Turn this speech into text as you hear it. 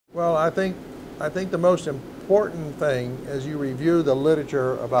Well, I think the most important thing as you review the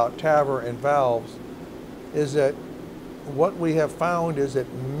literature about TAVR and valves is that what we have found is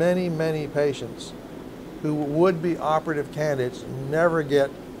that many patients who would be operative candidates never get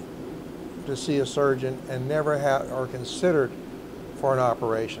to see a surgeon and never are considered for an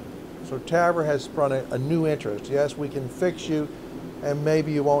operation. So TAVR has sprung a new interest. Yes, we can fix you and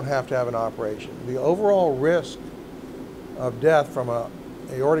maybe you won't have to have an operation. The overall risk of death from an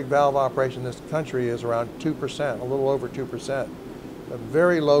aortic valve operation in this country is around 2%, a little over 2%. A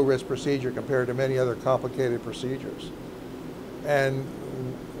very low risk procedure compared to many other complicated procedures. And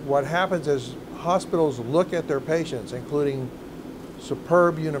what happens is hospitals look at their patients, including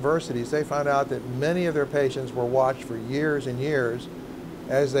superb universities. They found out that many of their patients were watched for years and years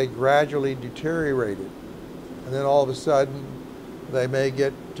as they gradually deteriorated. And then all of a sudden, they may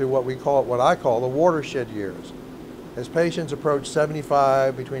get to what I call the watershed years. As patients approach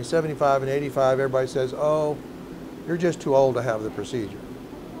 75, between 75 and 85, everybody says, oh, you're just too old to have the procedure.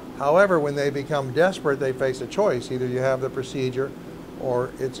 However, when they become desperate, they face a choice. Either you have the procedure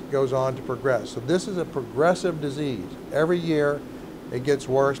or it goes on to progress. So this is a progressive disease. Every year, it gets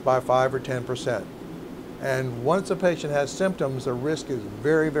worse by 5 or 10%. And once a patient has symptoms, the risk is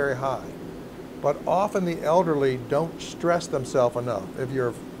very high. But often the elderly don't stress themselves enough. If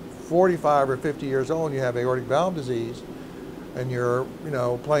you're 45 or 50 years old and you have aortic valve disease and you're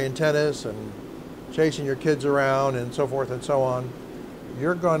playing tennis and chasing your kids around and so forth and so on,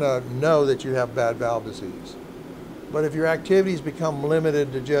 you're going to know that you have bad valve disease. But if your activities become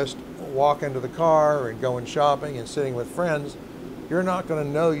limited to just walking to the car and going shopping and sitting with friends, you're not going to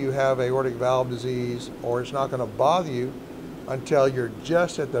know you have aortic valve disease, or it's not going to bother you until you're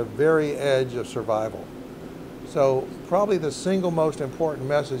just at the very edge of survival. So probably the single most important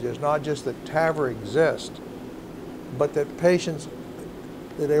message is not just that TAVR exists, but that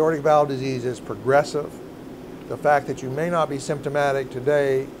that aortic valve disease is progressive. The fact that you may not be symptomatic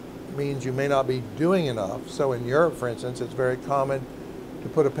today means you may not be doing enough. So in Europe, for instance, it's very common to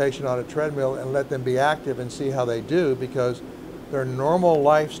put a patient on a treadmill and let them be active and see how they do, because their normal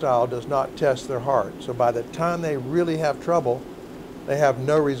lifestyle does not test their heart. So by the time they really have trouble, they have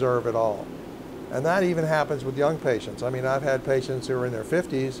no reserve at all. And that even happens with young patients. I mean, I've had patients who are in their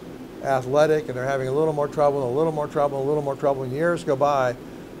 50s, athletic, and they're having a little more trouble, and a little more trouble, and a little more trouble, and years go by.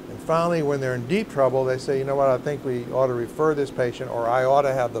 And finally, when they're in deep trouble, they say, you know what, I think we ought to refer this patient, or I ought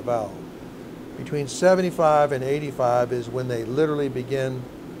to have the valve. Between 75 and 85 is when they literally begin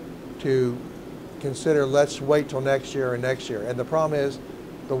to consider, let's wait till next year and next year. And the problem is,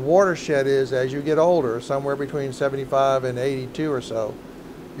 the watershed is, as you get older, somewhere between 75 and 82 or so,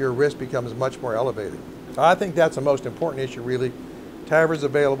 your risk becomes much more elevated. I think that's the most important issue, really. TAVR is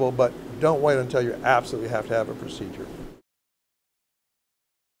available, but don't wait until you absolutely have to have a procedure.